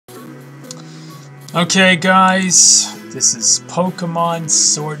Okay guys, this is Pokemon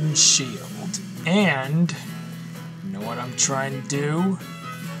Sword and Shield, and you know what I'm trying to do?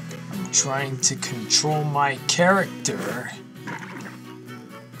 I'm trying to control my character,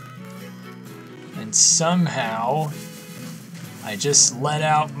 and somehow I just let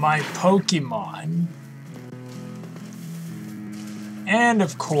out my Pokemon, and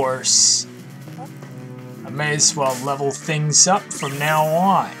of course I may as well level things up from now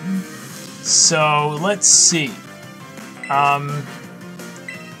on. So, let's see. Tarolantula.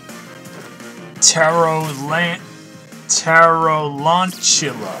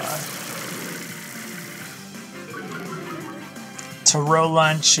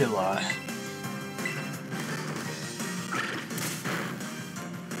 Tarolantula.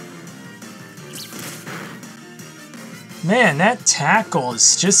 Man, that tackle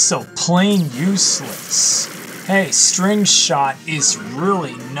is just so plain useless. Hey, String Shot is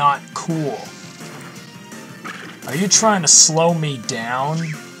really not cool. Are you trying to slow me down?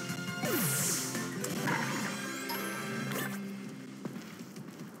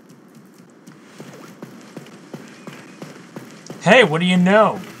 Hey, what do you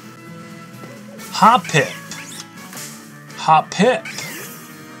know? Hoppip. Hoppip.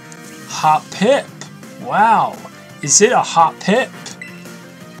 Hoppip. Wow. Is it a Hoppip?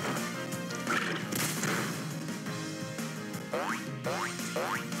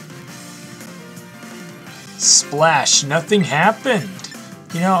 Splash, nothing happened.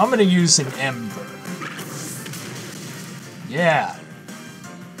 You know, I'm gonna use an Ember. Yeah.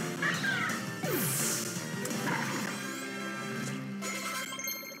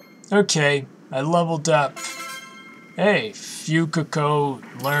 Okay, I leveled up. Hey, Fuecoco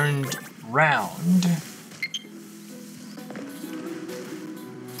learned round.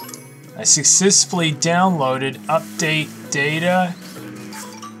 I successfully downloaded update data.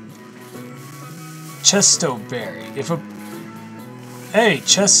 Chestoberry. Hey,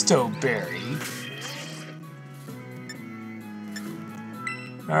 Chestoberry.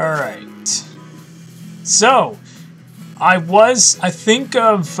 Alright. So, I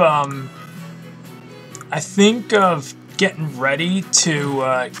think of getting ready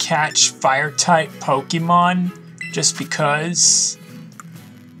to catch fire-type Pokemon, just because.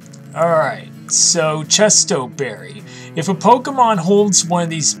 Alright, so Chestoberry. If a Pokemon holds one of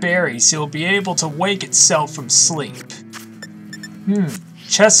these berries, it will be able to wake itself from sleep.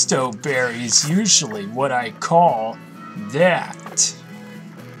 Chestoberry is usually what I call that.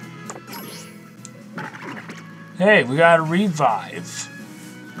 Hey, we got a revive.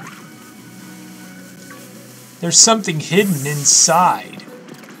 There's something hidden inside.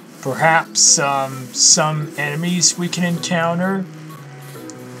 Perhaps some enemies we can encounter.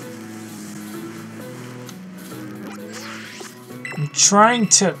 I'm trying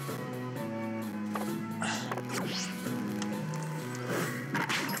to...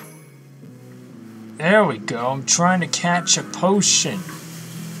 There we go. I'm trying to catch a potion.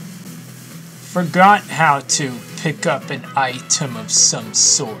 Forgot how to pick up an item of some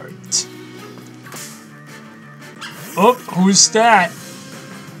sort. Oh, who's that?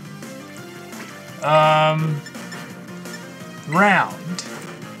 Round.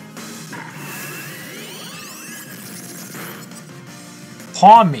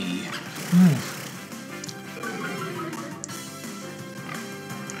 Palmy.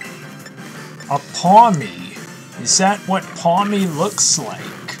 A Palmy. Is that what Palmy looks like?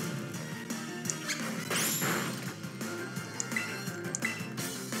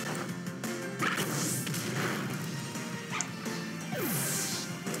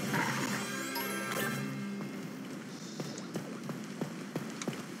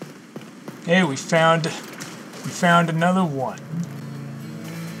 Hey, we found another one.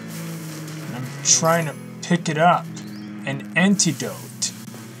 I'm trying to pick it up. An antidote.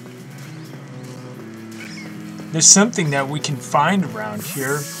 There's something that we can find around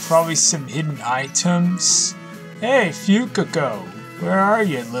here. Probably some hidden items. Hey, Fuecoco. Where are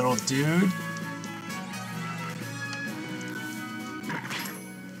you, little dude?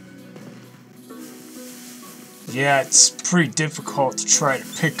 Yeah, it's pretty difficult to try to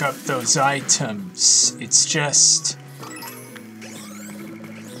pick up those items. It's just...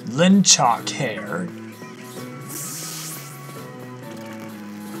 Linchok hair.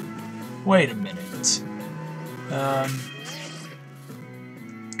 Wait a minute.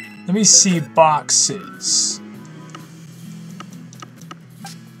 Let me see boxes.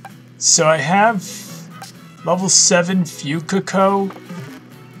 So I have level 7 Fuecoco.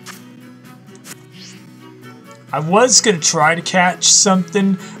 I was going to try to catch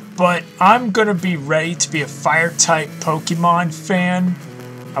something, but I'm going to be ready to be a Fire-type Pokemon fan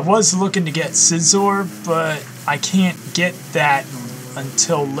I was looking to get Scizor, but I can't get that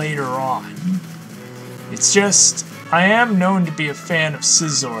until later on. It's just, I am known to be a fan of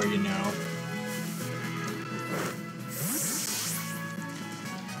Scizor, you know.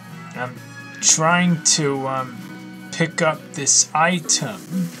 I'm trying to pick up this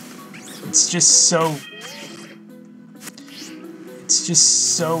item. It's just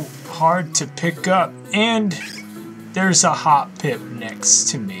so hard to pick up, and there's a hot pip next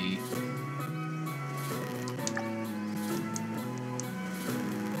to me.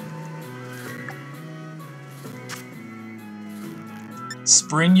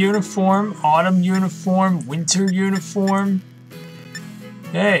 Spring uniform, autumn uniform, winter uniform.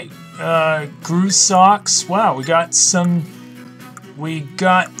 Hey, Grew socks. Wow, we got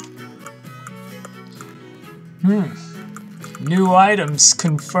new items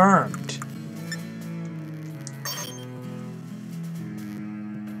confirmed.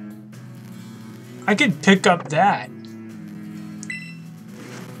 I could pick up that.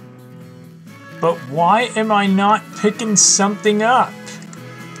 But why am I not picking something up?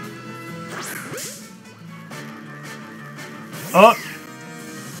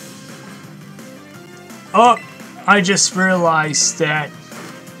 Oh, I just realized that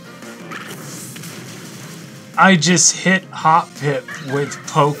I just hit Hot Pip with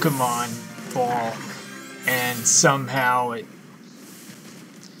Pokemon Ball, and somehow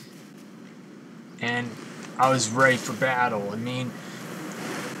I was ready for battle. I mean,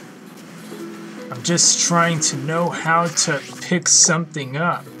 I'm just trying to know how to pick something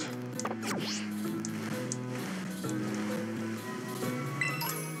up.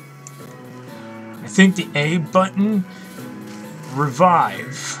 I think the A button,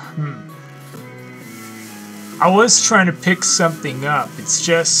 revive. I was trying to pick something up. It's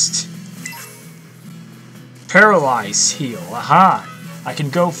just paralyze heal. Aha! I can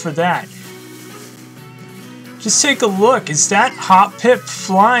go for that. Just take a look. Is that Hot Pip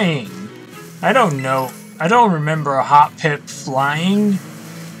flying? I don't know. I don't remember a Hot Pip flying.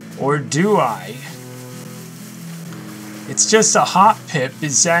 Or do I? It's just a Hot Pip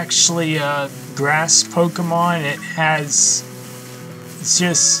is actually a grass Pokemon. It has... It's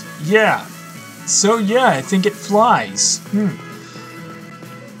just... Yeah. So yeah, I think it flies.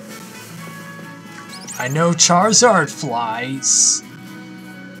 I know Charizard flies.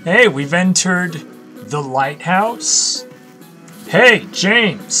 Hey, we've entered the lighthouse. Hey,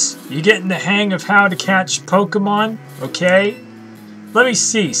 James, you getting the hang of how to catch Pokemon? Okay. Let me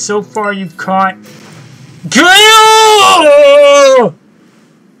see. So far you've caught...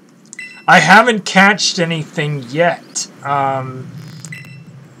 I haven't catched anything yet.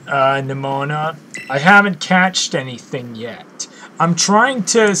 Nemona. I haven't catched anything yet. I'm trying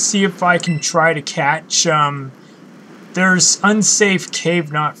to see if I can try to catch, there's unsafe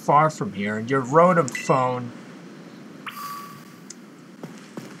cave not far from here, and your Rotom phone.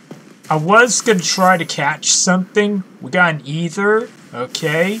 I was gonna try to catch something. We got an Ether,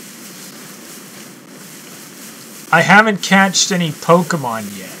 okay. I haven't catched any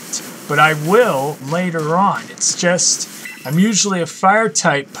Pokemon yet, but I will later on. It's just, I'm usually a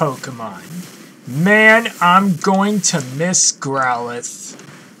Fire-type Pokemon. Man, I'm going to miss Growlithe.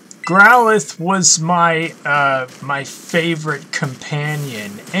 Growlithe was my my favorite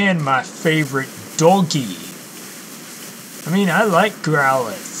companion and my favorite doggy. I mean, I like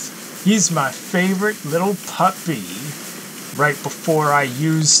Growlithe. He's my favorite little puppy. Right before I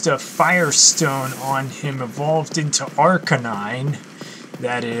used a Firestone on him, evolved into Arcanine.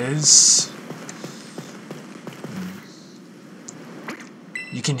 That is.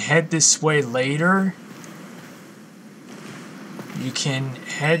 You can head this way later. You can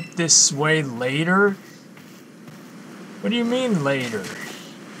head this way later? What do you mean later?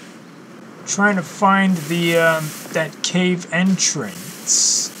 I'm trying to find the, that cave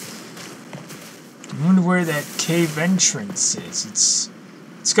entrance. I wonder where that cave entrance is.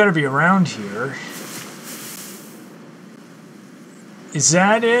 It's gotta be around here. Is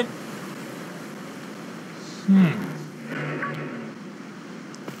that it?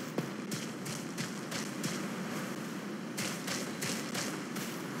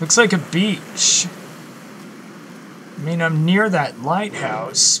 Looks like a beach. I mean, I'm near that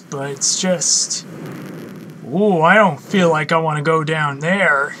lighthouse, but it's just... Ooh, I don't feel like I want to go down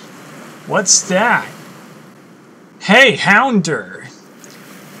there. What's that? Hey, Hounder!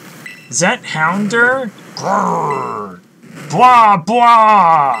 Is that Hounder? Grrr! Blah,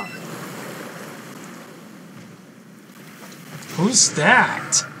 blah! Who's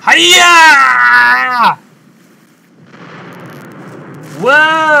that? Hiya!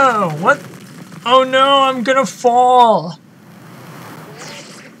 Whoa! What? Oh no, I'm gonna fall!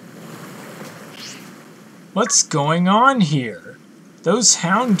 What's going on here? Those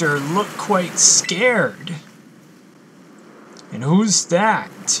Hounder look quite scared. And who's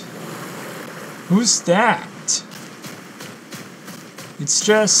that? Who's that? It's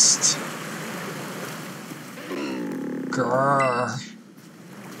just... Grrr.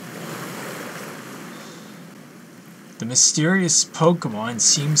 The mysterious Pokemon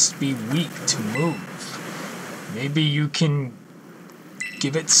seems to be weak to move. Maybe you can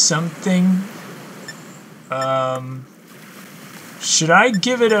give it something? Should I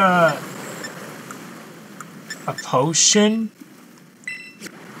give it a potion?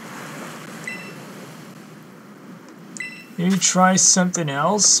 Maybe try something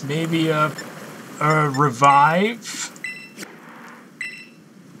else? Maybe a revive?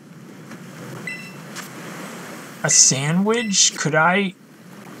 A sandwich? Could I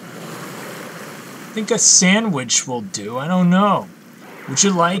think a sandwich will do. I don't know. Would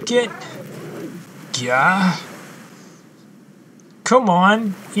you like it? Yeah. Come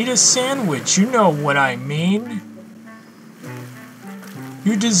on, eat a sandwich. You know what I mean.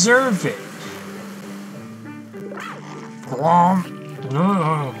 You deserve it.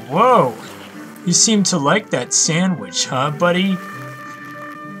 Whoa. You seem to like that sandwich, huh, buddy?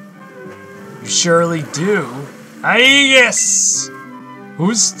 You surely do. Yes!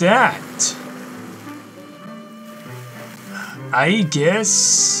 Who's that?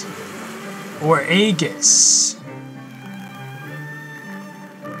 Aegis? Or Aegis?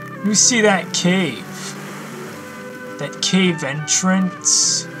 You see that cave? That cave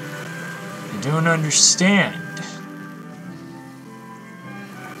entrance? I don't understand.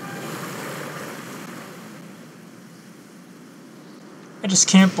 I just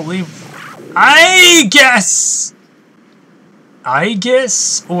can't believe... Aegis!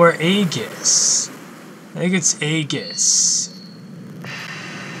 Aegis or Aegis? I think it's Aegis.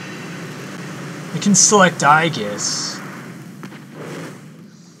 I can select Aegis.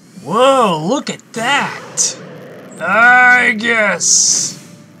 Whoa, look at that! Aegis!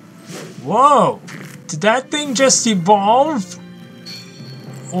 Whoa! Did that thing just evolve?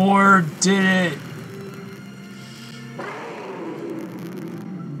 Or did it...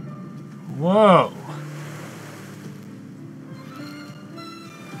 Whoa.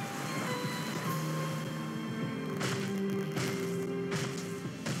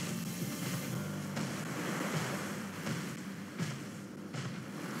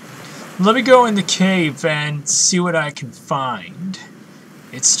 Let me go in the cave and see what I can find.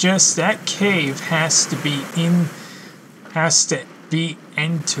 It's just that cave has to be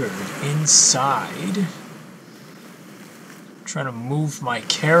entered inside. Trying to move my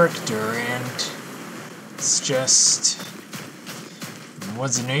character and it's just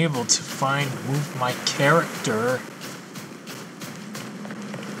wasn't able to move my character.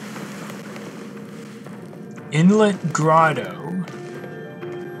 Inlet Grotto.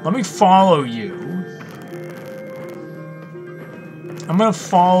 Let me follow you. I'm gonna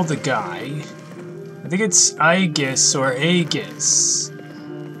follow the guy. I think it's Aegis or Aegis.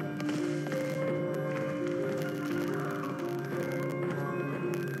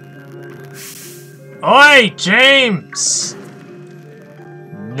 Oi, James!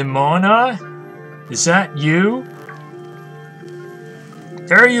 Nemona? Is that you?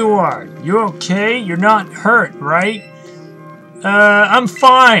 There you are. You okay? You're not hurt, right? I'm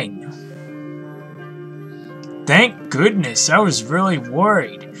fine. Thank goodness, I was really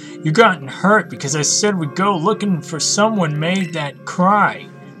worried. You gotten hurt because I said we'd go looking for someone made that cry.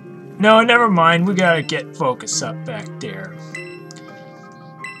 No, never mind. We gotta get focus up back there.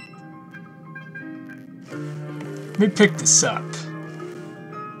 Let me pick this up.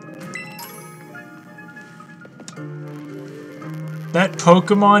 That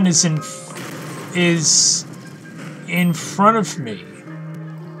Pokemon is in front of me.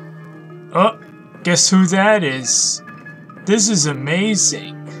 Oh, guess who that is? This is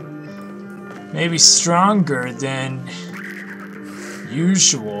amazing. Maybe stronger than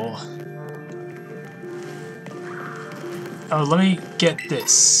usual. Oh, let me get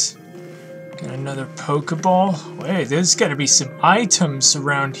this. Got another Pokeball. Wait, there's gotta be some items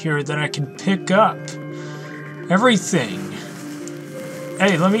around here that I can pick up. Everything.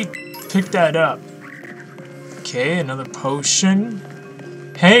 Hey, let me pick that up. Okay, another potion.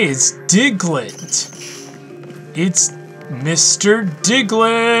 Hey, it's Diglett. It's Mr.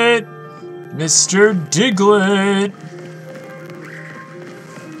 Diglett. Mr. Diglett.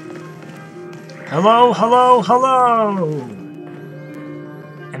 Hello, hello, hello.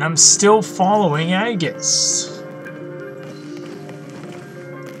 And I'm still following Aegis.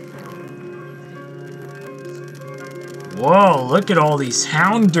 Whoa, look at all these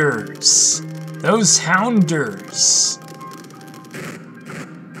Hounders. Those Hounders.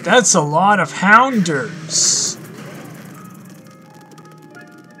 That's a lot of Hounders.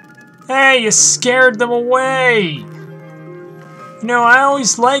 Hey, you scared them away. You know, I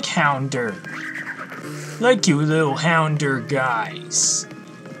always like Hounder. Like you little Hounder guys.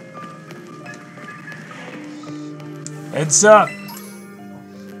 Heads up.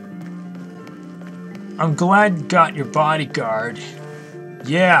 I'm glad you got your bodyguard.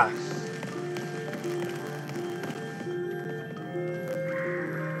 Yeah.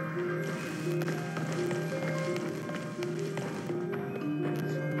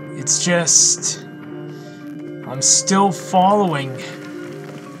 It's just... I'm still following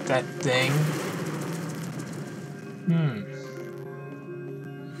that thing.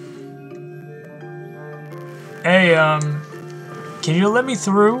 Hey, can you let me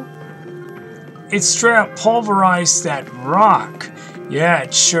through? It straight up pulverized that rock. Yeah,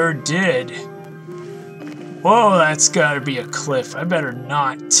 it sure did. Whoa, that's gotta be a cliff. I better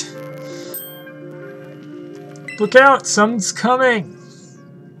not. Look out, something's coming.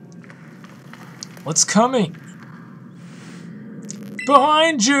 What's coming?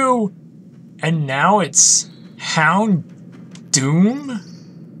 Behind you! And now it's Hound Doom?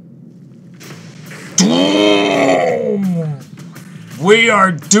 Doom! We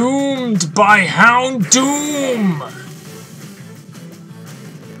are doomed by Hound Doom!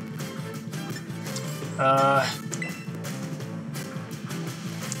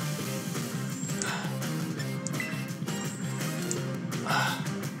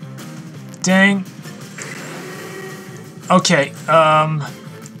 Dang. Okay,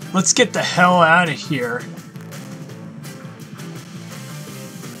 let's get the hell out of here.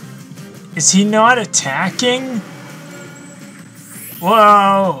 Is he not attacking?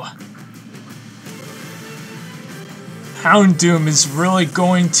 Whoa! Houndoom is really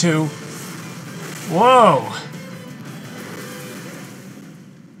going to... Whoa!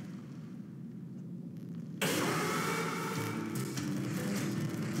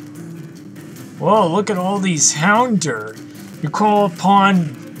 Whoa, look at all these Hounder. You call upon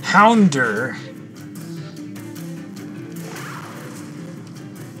Hounder.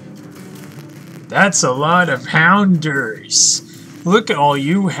 That's a lot of Hounders. Look at all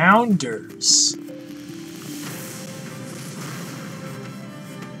you Hounders.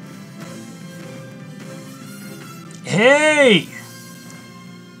 Hey!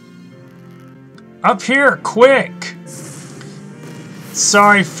 Up here, quick!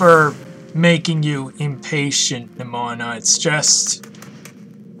 Sorry for making you impatient, Nemona. It's just...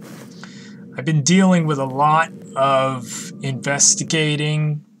 I've been dealing with a lot of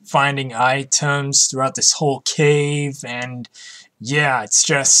investigating, finding items throughout this whole cave, and yeah, it's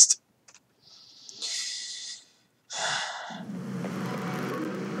just...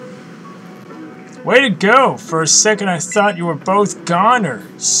 Way to go! For a second I thought you were both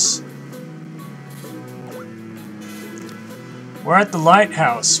goners. We're at the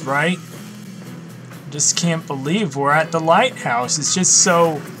lighthouse, right? Just can't believe we're at the lighthouse. It's just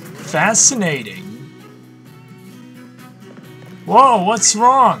so fascinating. Whoa, what's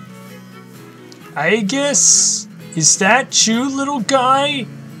wrong? Aegis? Is that you, little guy?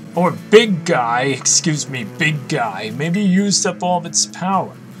 Or big guy, excuse me, big guy. Maybe used up all of its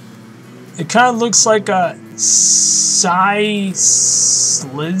power. It kind of looks like a Slizar.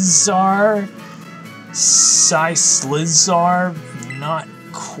 Slizar. Not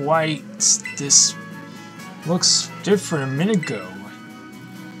quite. This looks different a minute ago.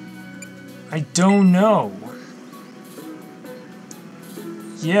 I don't know.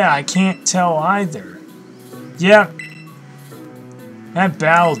 Yeah, I can't tell either. Yep. That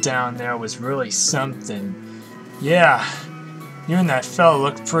battle down there was really something. Yeah. You and that fella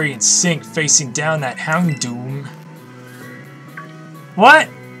looked pretty in sync facing down that Houndoom. What?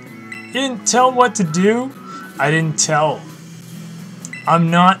 You didn't tell him what to do? I didn't tell him. I'm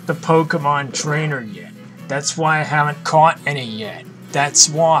not the Pokemon trainer yet. That's why I haven't caught any yet. That's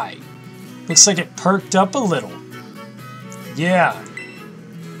why. Looks like it perked up a little. Yeah.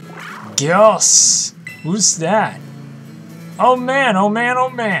 Gils. Who's that? Oh man, oh man, oh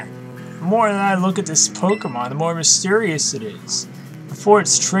man. The more that I look at this Pokemon, the more mysterious it is. Before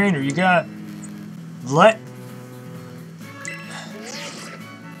its trainer, you gotta let...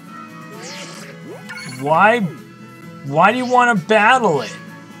 Why do you want to battle it?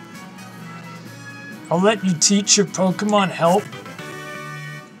 I'll let you teach your Pokemon help.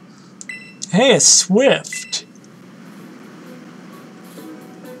 Hey, a Swift.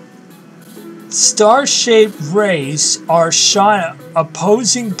 Star-shaped rays are shot at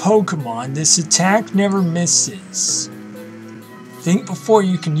opposing Pokemon. This attack never misses. Think before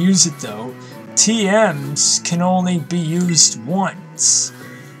you can use it though. TMs can only be used once.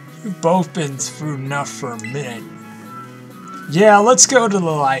 We've both been through enough for a minute. Yeah, let's go to the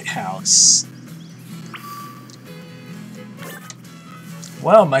lighthouse.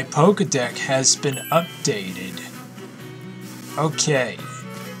 Well, my Pokédex has been updated. Okay.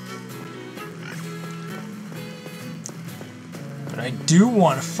 But I do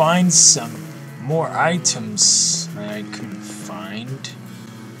want to find some more items I couldn't find.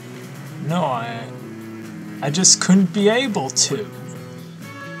 No, I just couldn't be able to.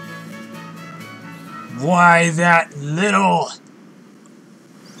 Why that little...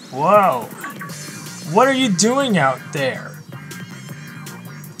 Whoa. What are you doing out there?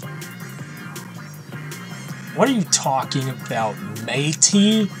 What are you talking about,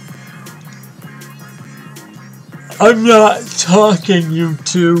 matey? I'm not talking, you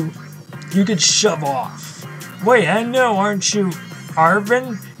two. You can shove off. Wait, I know, aren't you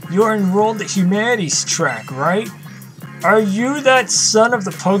Arvin? You're enrolled at Humanities track, right? Are you that son of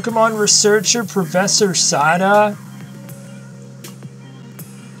the Pokemon researcher, Professor Sada?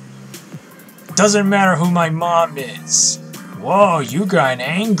 Doesn't matter who my mom is. Whoa, you got an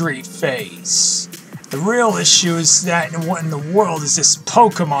angry face. The real issue is that what in the world is this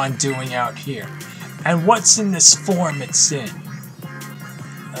Pokemon doing out here? And what's in this form it's in?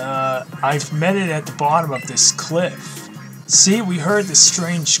 I've met it at the bottom of this cliff. See, we heard the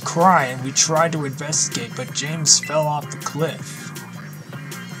strange cry and we tried to investigate, but James fell off the cliff.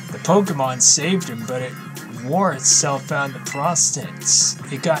 The Pokemon saved him, but it wore itself out in the process.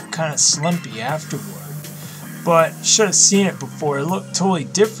 It got kind of slumpy afterward. But should have seen it before. It looked totally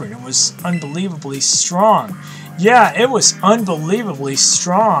different. It was unbelievably strong. Yeah, it was unbelievably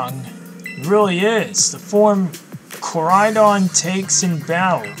strong. It really is. The form Koraidon takes in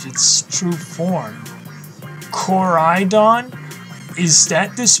battle, its true form. Koraidon? Is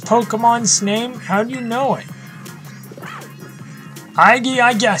that this Pokemon's name? How do you know it? I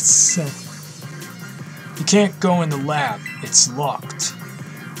guess. You can't go in the lab. It's locked.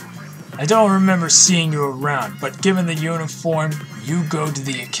 I don't remember seeing you around, but given the uniform, you go to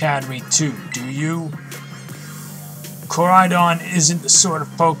the academy too, do you? Koraidon isn't the sort of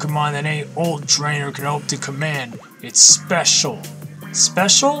Pokemon that any old trainer can hope to command. It's special.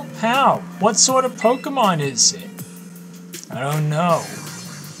 Special? How? What sort of Pokemon is it? I don't know.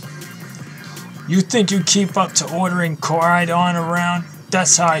 You think you keep up to ordering Koraidon around?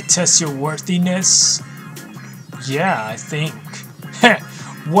 That's how I test your worthiness? Yeah, I think.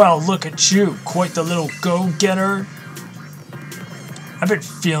 Well, look at you, quite the little go-getter. I've been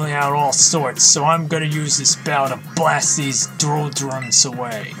feeling out all sorts, so I'm gonna use this battle to blast these doldrums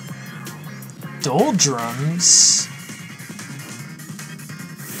away. Doldrums?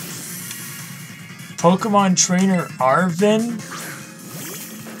 Pokemon trainer Arvin?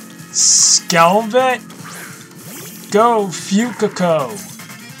 Skelvet? Go, Fuecoco!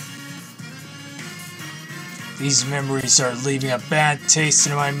 These memories are leaving a bad taste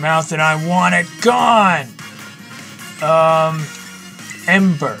in my mouth and I want it gone!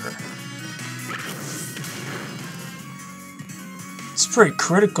 Ember. It's a pretty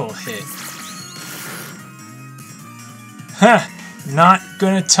critical hit. Huh, not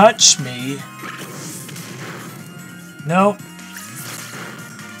gonna touch me. Nope.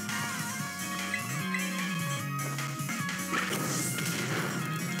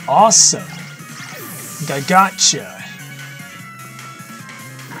 Awesome. I gotcha.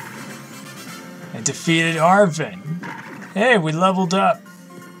 I defeated Arvin. Hey, we leveled up.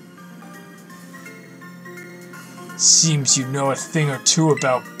 Seems you know a thing or two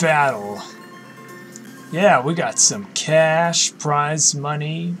about battle. Yeah, we got some cash, prize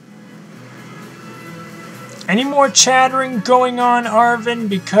money. Any more chattering going on, Arvin?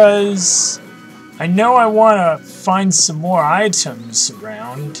 Because I know I want to find some more items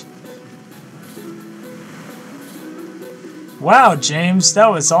around. Wow, James,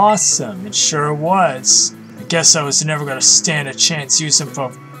 that was awesome. It sure was. I guess I was never going to stand a chance using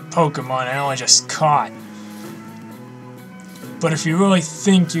Pokemon I only just caught. But if you really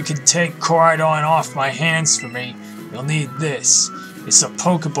think you can take Koraidon off my hands for me, you'll need this. It's a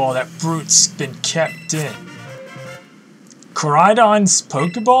Pokeball that Brute's been kept in. Koraidon's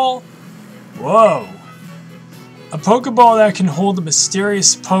Pokeball? Whoa. A Pokeball that can hold a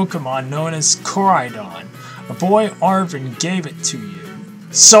mysterious Pokemon known as Koraidon. A boy Arvin gave it to you.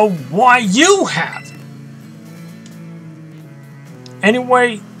 So why you have it?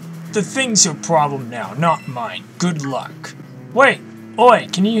 Anyway, the thing's your problem now, not mine. Good luck. Wait, oi,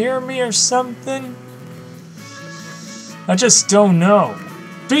 can you hear me or something? I just don't know.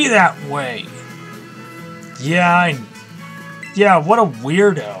 Be that way. Yeah, what a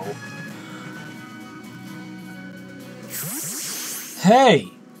weirdo.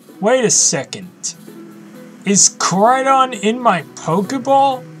 Hey, wait a second. Is Koridon in my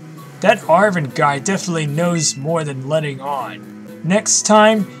Pokeball? That Arvin guy definitely knows more than letting on. Next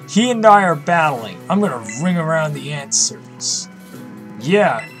time, he and I are battling, I'm gonna ring around the answers.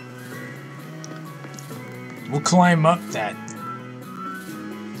 Yeah. We'll climb up that.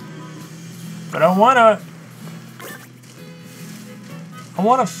 But I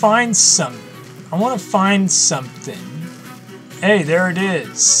wanna find something. Hey, there it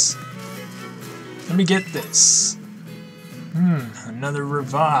is. Let me get this. Another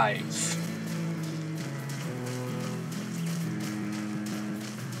revive.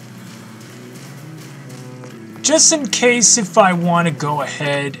 Just in case if I want to go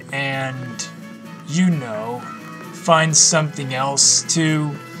ahead and, you know, find something else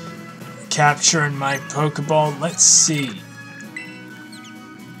to capture in my Pokeball. Let's see.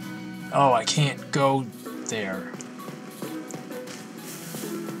 Oh, I can't go there.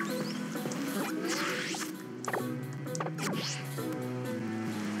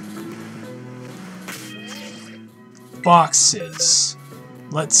 Boxes.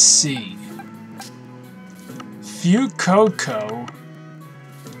 Let's see. Fuecoco.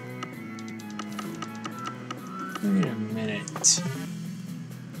 Wait a minute.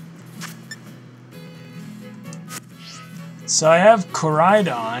 So I have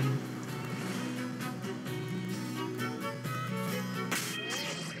Koridon.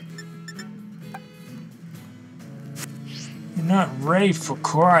 You're not ready for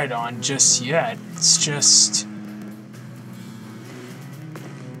Koridon just yet. It's just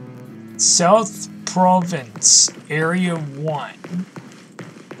South Province, Area 1.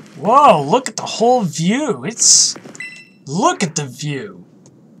 Whoa, look at the whole view. Look at the view.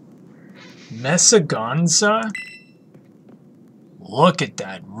 Mesagonza? Look at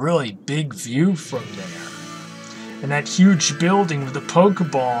that really big view from there. And that huge building with a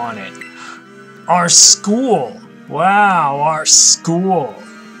Pokeball on it. Our school. Wow, our school.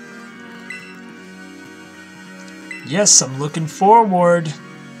 Yes, I'm looking forward.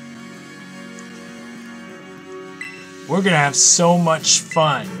 We're gonna have so much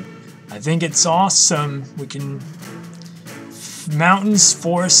fun. I think it's awesome. We can... Mountains,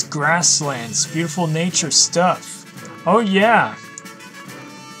 forests, grasslands, beautiful nature stuff. Oh yeah.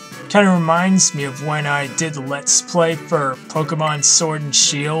 Kind of reminds me of when I did the Let's Play for Pokemon Sword and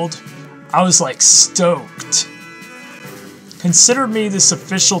Shield. I was like stoked. Consider me this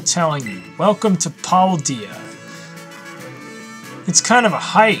official telling you. Welcome to Paldea. It's kind of a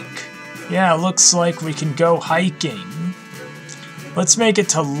hike. Yeah, it looks like we can go hiking. Let's make it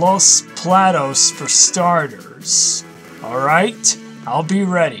to Los Platos for starters. Alright, I'll be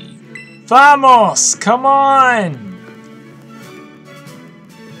ready. Vamos! Come on!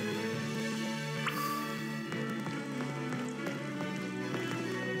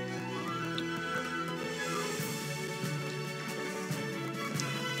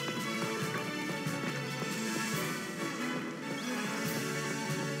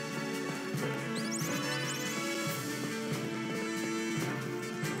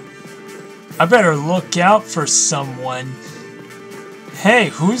 I better look out for someone. Hey,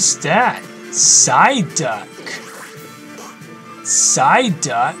 who's that? Psyduck.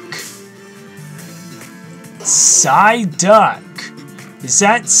 Psyduck? Psyduck. Is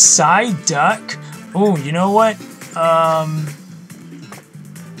that Psyduck? Oh, you know what?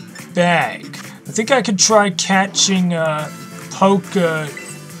 Bag. I think I could try catching, I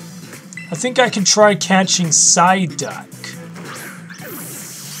think I can try catching Psyduck.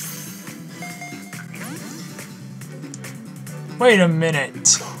 Wait a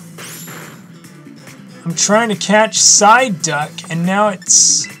minute. I'm trying to catch Psyduck, and now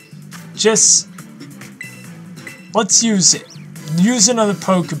it's just... Let's use it. Use another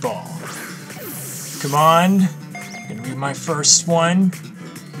Pokeball. Come on. Gonna be my first one.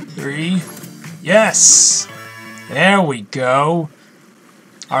 3. Yes! There we go.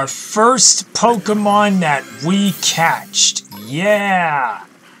 Our first Pokemon that we catched. Yeah!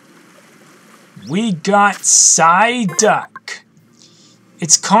 We got Psyduck.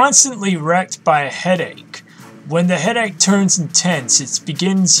 It's constantly wrecked by a headache. When the headache turns intense, it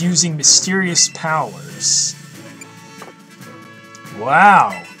begins using mysterious powers.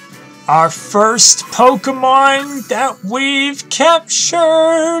 Wow! Our first Pokemon that we've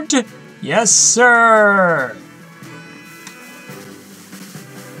captured! Yes, sir!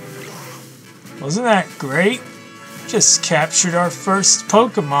 Wasn't that great? Just captured our first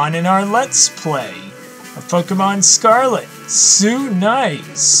Pokemon in our Let's Play of Pokemon Scarlet. So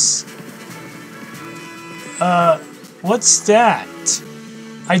nice. What's that?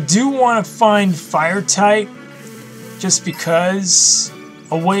 I do want to find Fire type just because.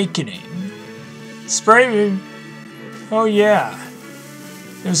 Awakening. Spray. Oh yeah.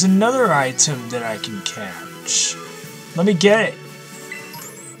 There's another item that I can catch. Let me get it.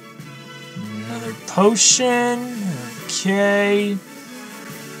 Another potion. Okay.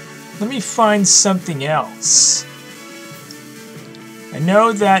 Let me find something else. I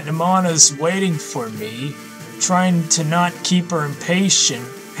know that Nemona's waiting for me, trying to not keep her impatient.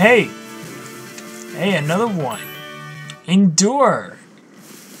 Hey! Hey, another one. Endure.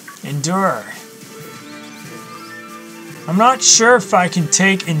 Endure. I'm not sure if I can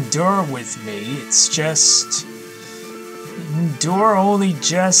take Endure with me. It's just... Endure only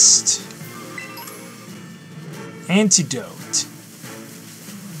just... Antidote.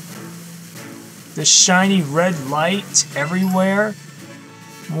 The shiny red light everywhere.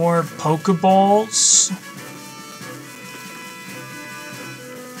 More Pokeballs.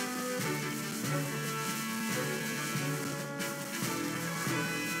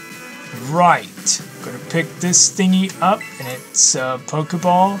 Right. Gonna pick this thingy up, and it's a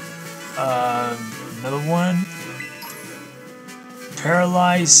Pokeball. Another one.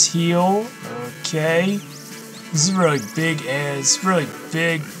 Paralyze Heal. Okay. This is really big as really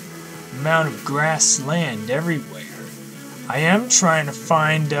big amount of grassland everywhere. I am trying to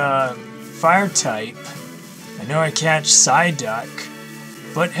find fire type. I know I catch Psyduck,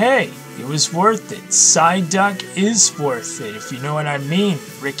 but hey, it was worth it. Psyduck is worth it, if you know what I mean,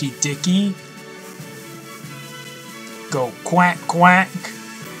 Ricky Dicky. Go quack quack.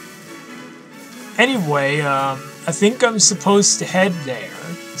 Anyway, I think I'm supposed to head there,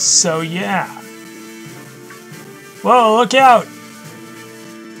 so yeah. Whoa, look out!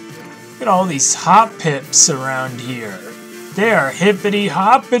 Look at all these hop pips around here. They are hippity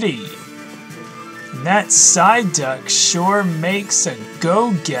hoppity. And that Psyduck sure makes a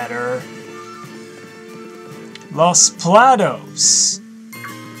go-getter. Los Platos.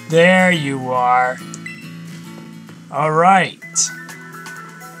 There you are. Alright.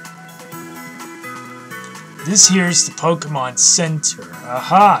 This here's the Pokemon Center.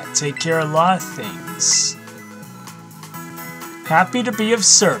 Aha, take care of a lot of things. Happy to be of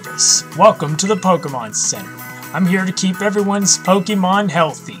service. Welcome to the Pokemon Center. I'm here to keep everyone's Pokemon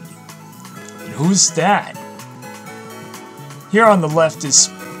healthy. And who's that? Here on the left is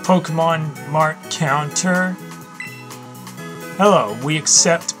Pokemon Mart counter. Hello, we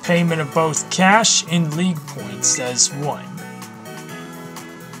accept payment of both cash and league points as one.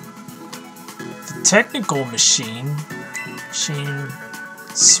 The technical machine.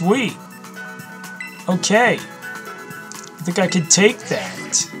 Sweet. Okay. I think I could take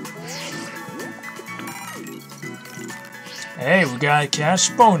that. Hey, we got a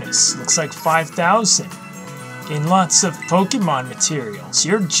cash bonus. Looks like 5,000. Gain lots of Pokemon materials.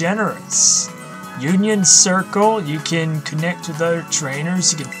 You're generous. Union Circle, you can connect with other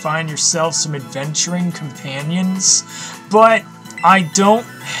trainers. You can find yourself some adventuring companions. But I don't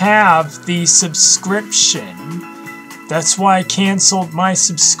have the subscription. That's why I canceled my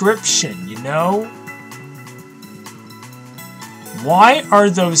subscription, you know? Why are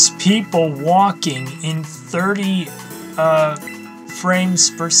those people walking in 30 frames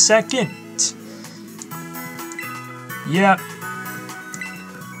per second? Yep.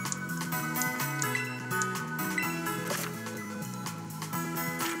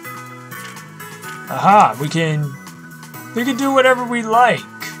 Aha, we can do whatever we like.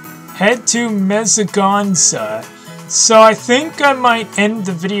 Head to Mezagonza. So I think I might end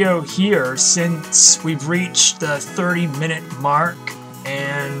the video here since we've reached the 30-minute mark,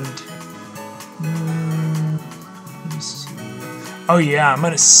 and let me see. Oh yeah, I'm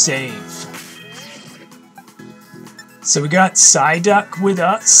gonna save. So we got Psyduck with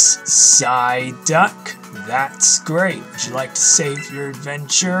us. Psyduck, that's great. Would you like to save your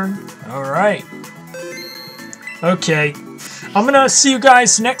adventure? Alright. Okay. I'm gonna see you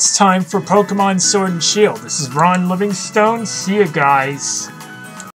guys next time for Pokemon Sword and Shield. This is Ron Livingstone. See you guys.